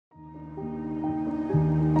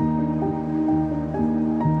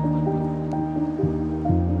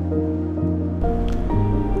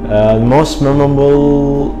Most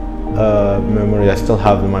memorable memory I still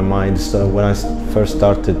have in my mind is when I first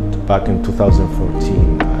started back in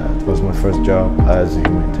 2014. It was my first job as a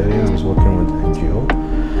humanitarian. I was working with an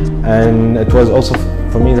NGO, and it was also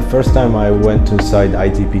for me the first time I went inside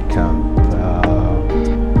IDP camp.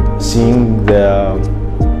 Seeing the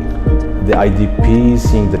IDPs,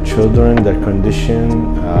 seeing the children, their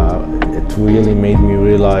condition, it really made me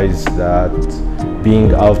realize that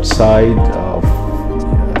being outside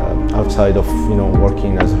of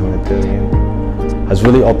working as a humanitarian has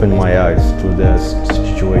really opened my eyes to the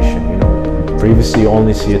situation. Previously you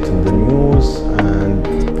only see it in the news, and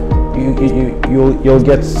you'll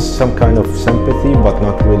get some kind of sympathy, but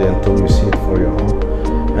not really until you see it for your own.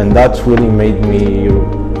 And that really made me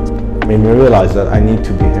realize that I need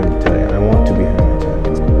to be humanitarian. I want to be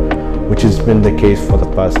humanitarian, which has been the case for the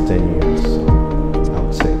past 10 years. I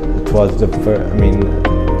would say it was the first.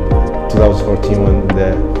 2014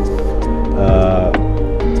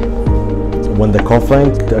 when the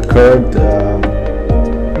conflict occurred,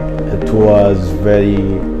 it was very,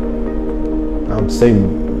 I would say,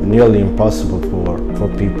 nearly impossible for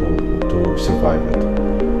people to survive it.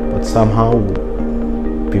 But somehow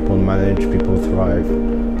people manage, people thrive,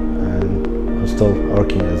 and I'm still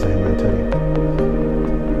working as a humanitarian.